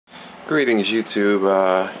Greetings,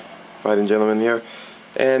 YouTube, fighting gentleman here,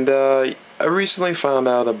 and I recently found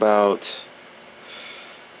out about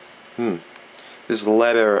this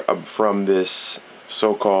letter from this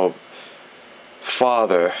so-called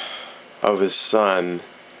father of his son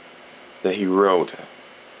that he wrote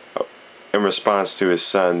in response to his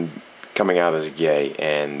son coming out as gay.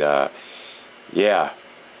 And yeah,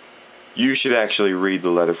 you should actually read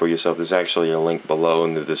the letter for yourself. There's actually a link below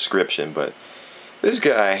in the description, but this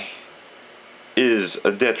guy is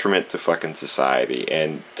a detriment to fucking society,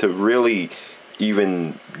 and to really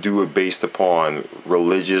even do it based upon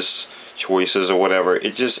religious choices or whatever,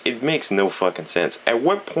 it makes no fucking sense. At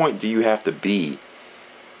what point do you have to be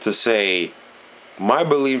to say my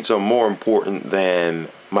beliefs are more important than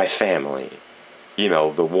my family? You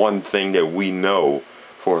know, the one thing that we know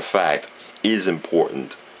for a fact is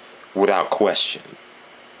important without question.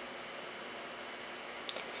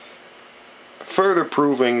 Further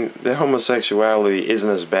proving that homosexuality isn't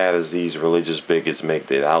as bad as these religious bigots make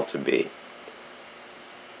it out to be.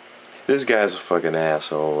 This guy's a fucking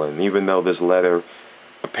asshole, and even though this letter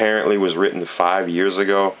apparently was written 5 years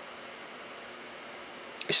ago,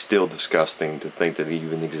 it's still disgusting to think that it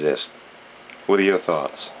even exists. What are your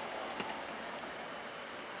thoughts?